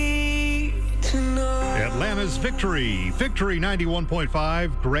Atlanta's Victory. Victory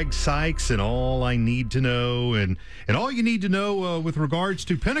 91.5. Greg Sykes and All I Need to Know. And all you need to know with regards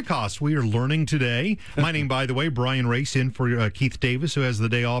to Pentecost, we are learning today. My name, by the way, Brian Race, in for Keith Davis, who has the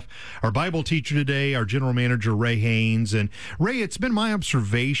day off. Our Bible teacher today, our general manager, Ray Haynes. And Ray, it's been my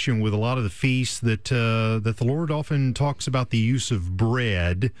observation with a lot of the feasts that the Lord often talks about the use of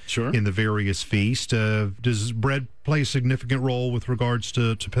bread in the various feasts. Does bread play a significant role with regards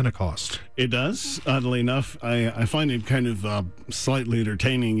to Pentecost? It does. Oddly enough, I find it kind of slightly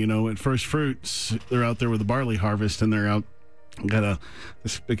entertaining. You know, at First Fruits, they're out there with the barley harvest, and they're out, got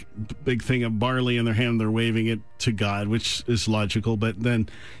this big thing of barley in their hand. They're waving it to God, which is logical. But then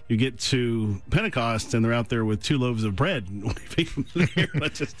you get to Pentecost, and they're out there with 2 loaves of bread.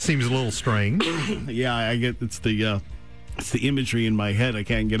 That just seems a little strange. Yeah, I get it's the imagery in my head I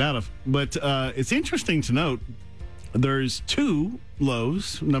can't get out of. But it's interesting to note. There's 2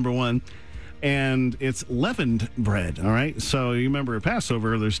 loaves, number 1, and it's leavened bread, all right? So you remember at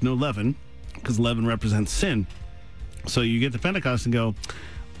Passover, there's no leaven, because leaven represents sin. So you get to Pentecost and go,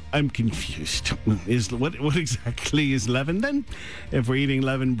 I'm confused. What exactly is leaven then? If we're eating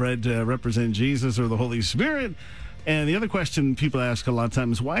leavened bread to represent Jesus or the Holy Spirit? And the other question people ask a lot of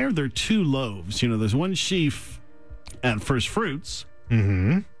times, why are there 2 loaves? You know, there's 1 sheaf at First Fruits.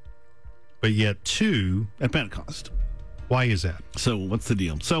 Mm-hmm. But yet 2 at Pentecost. Why is that? So what's the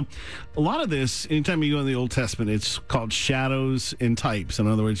deal? So a lot of this, anytime you go in the Old Testament, it's called shadows and types. In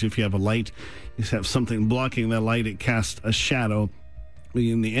other words, if you have a light, you have something blocking that light, it casts a shadow.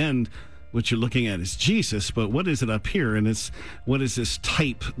 In the end, what you're looking at is Jesus, but what is it up here? And what is this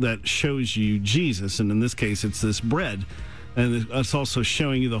type that shows you Jesus? And in this case, it's this bread. And it's also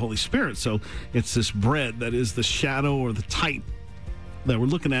showing you the Holy Spirit. So it's this bread that is the shadow or the type that we're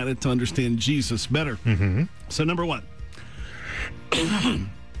looking at it to understand Jesus better. Mm-hmm. So number 1,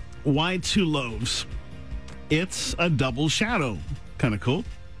 why 2 loaves? It's a double shadow. Kind of cool.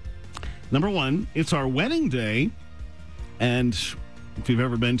 Number 1, it's our wedding day. And if you've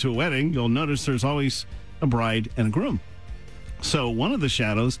ever been to a wedding, you'll notice there's always a bride and a groom. So one of the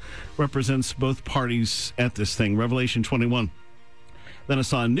shadows represents both parties at this thing. Revelation 21. Then I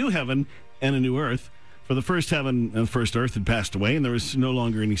saw a new heaven and a new earth. For the first heaven and the first earth had passed away, and there was no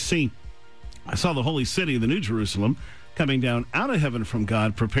longer any sea. I saw the holy city, the New Jerusalem, coming down out of heaven from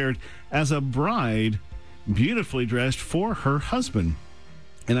God, prepared as a bride, beautifully dressed for her husband.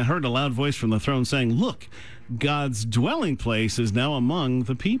 And I heard a loud voice from the throne saying, "Look, God's dwelling place is now among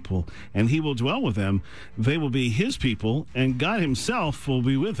the people, and he will dwell with them. They will be his people, and God himself will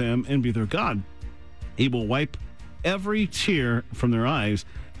be with them and be their God. He will wipe every tear from their eyes.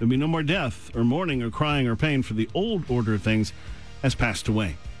 There'll be no more death or mourning or crying or pain, for the old order of things has passed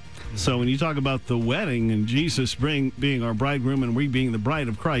away." So when you talk about the wedding and Jesus being our bridegroom and we being the bride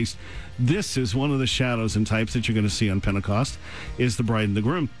of Christ, this is one of the shadows and types that you're going to see on Pentecost, is the bride and the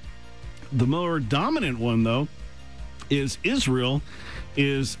groom. The more dominant one, though, is Israel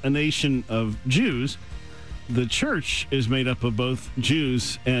is a nation of Jews. The church is made up of both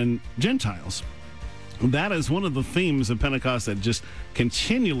Jews and Gentiles. That is one of the themes of Pentecost that just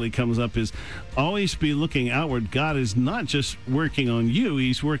continually comes up, is always be looking outward. God is not just working on you,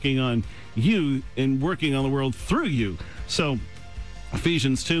 he's working on you and working on the world through you. So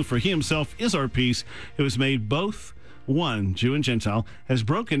Ephesians 2, for he himself is our peace, who has made both one, Jew and Gentile, has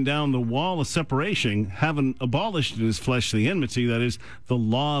broken down the wall of separation, having abolished in his flesh the enmity, that is, the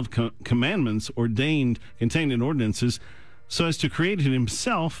law of commandments contained in ordinances, so as to create in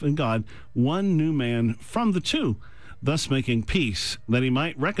himself and God one new man from the 2, thus making peace, that he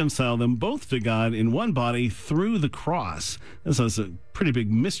might reconcile them both to God in one body through the cross. This is a pretty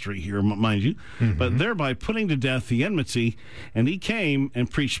big mystery here, mind you. Mm-hmm. But thereby putting to death the enmity, and he came and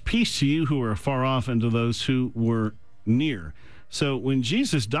preached peace to you who were far off and to those who were near. So when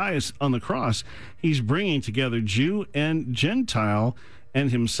Jesus dies on the cross, he's bringing together Jew and Gentile and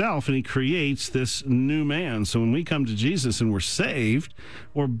himself, and he creates this new man. So when we come to Jesus and we're saved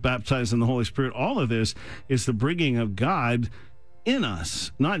or baptized in the Holy Spirit, all of this is the bringing of God in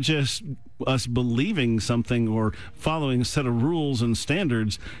us, not just us believing something or following a set of rules and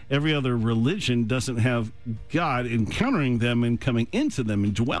standards. Every other religion doesn't have God encountering them and coming into them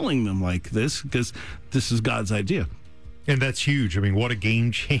and dwelling them like this, because this is God's idea. And that's huge. I mean, what a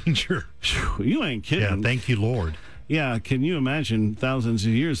game changer. You ain't kidding. Yeah, thank you, Lord. Yeah, can you imagine thousands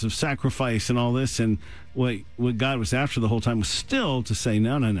of years of sacrifice and all this, and what God was after the whole time was still to say,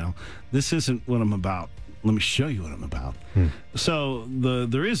 no, this isn't what I'm about. Let me show you what I'm about. So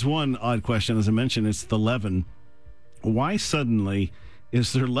there is one odd question, as I mentioned, it's the leaven. Why suddenly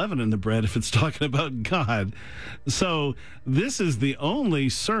is there leaven in the bread if it's talking about God? So this is the only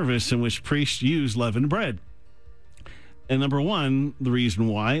service in which priests use leavened bread. And number one, the reason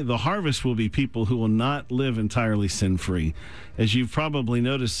why, the harvest will be people who will not live entirely sin-free. As you've probably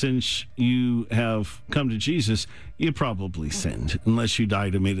noticed, since you have come to Jesus, you probably sinned, unless you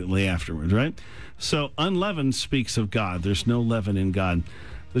died immediately afterwards, right? So unleavened speaks of God. There's no leaven in God.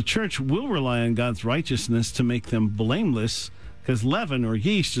 The church will rely on God's righteousness to make them blameless, because leaven or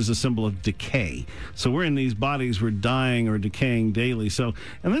yeast is a symbol of decay. So we're in these bodies, we're dying or decaying daily. So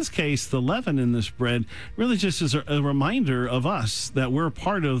in this case, the leaven in this bread really just is a reminder of us that we're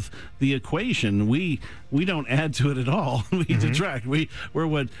part of the equation. We don't add to it at all. We detract. We're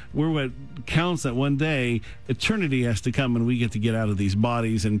what counts that one day eternity has to come and we get to get out of these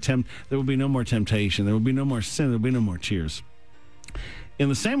bodies, and there will be no more temptation. There will be no more sin. There will be no more tears. In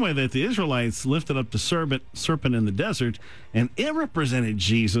the same way that the Israelites lifted up the serpent in the desert, and it represented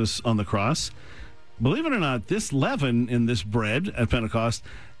Jesus on the cross, believe it or not, this leaven in this bread at Pentecost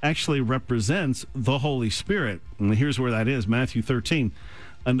actually represents the Holy Spirit. And here's where that is, Matthew 13.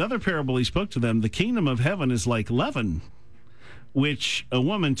 Another parable he spoke to them, the kingdom of heaven is like leaven, which a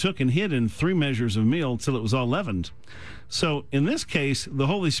woman took and hid in 3 measures of meal till it was all leavened. So in this case, the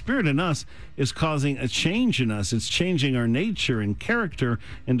Holy Spirit in us is causing a change in us. It's changing our nature and character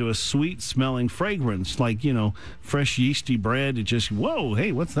into a sweet smelling fragrance, like, fresh yeasty bread. It just, whoa,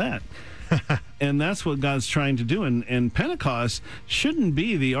 hey, what's that? And that's what God's trying to do. And Pentecost shouldn't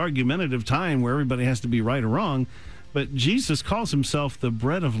be the argumentative time where everybody has to be right or wrong, but Jesus calls himself the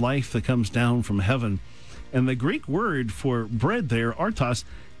bread of life that comes down from heaven. And the Greek word for bread there, artos,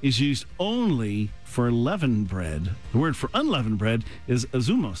 is used only for leavened bread. The word for unleavened bread is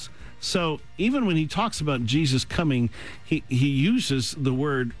azumos. So even when he talks about Jesus coming, he uses the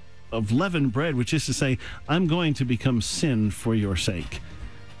word of leavened bread, which is to say, I'm going to become sin for your sake.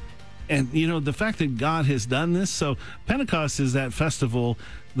 And, the fact that God has done this, so Pentecost is that festival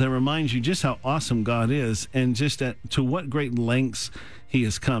that reminds you just how awesome God is and just to what great lengths he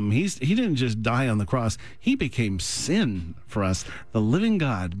has come. He didn't just die on the cross. He became sin for us. The living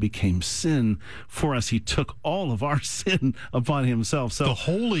God became sin for us. He took all of our sin upon himself. So the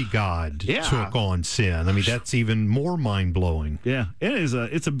holy God took on sin. I mean, that's even more mind-blowing. Yeah,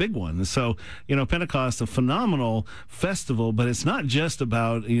 it's a big one. So, Pentecost, a phenomenal festival, but it's not just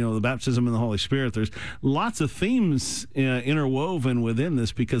about, the baptism in the Holy Spirit. There's lots of themes interwoven within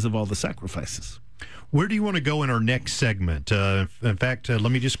this because of all the sacrifices. Where do you want to go in our next segment? In fact,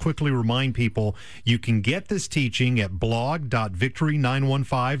 let me just quickly remind people, you can get this teaching at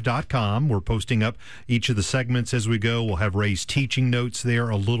blog.victory915.com. We're posting up each of the segments as we go. We'll have Ray's teaching notes there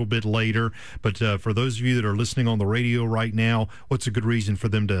a little bit later. But for those of you that are listening on the radio right now, what's a good reason for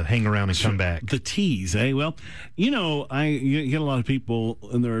them to hang around and come back? The tease, eh? Well, you get a lot of people,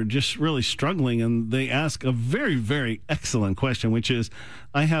 and they're just really struggling, and they ask a very, very excellent question, which is,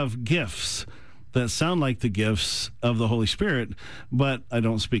 I have gifts that sound like the gifts of the Holy Spirit, but I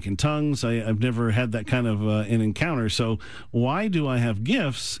don't speak in tongues. I've never had that kind of an encounter. So why do I have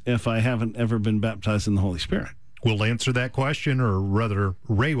gifts if I haven't ever been baptized in the Holy Spirit? We'll answer that question, or rather,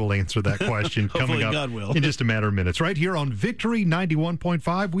 Ray will answer that question coming up God will. in just a matter of minutes. Right here on Victory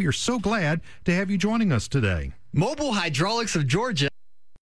 91.5, we are so glad to have you joining us today. Mobile Hydraulics of Georgia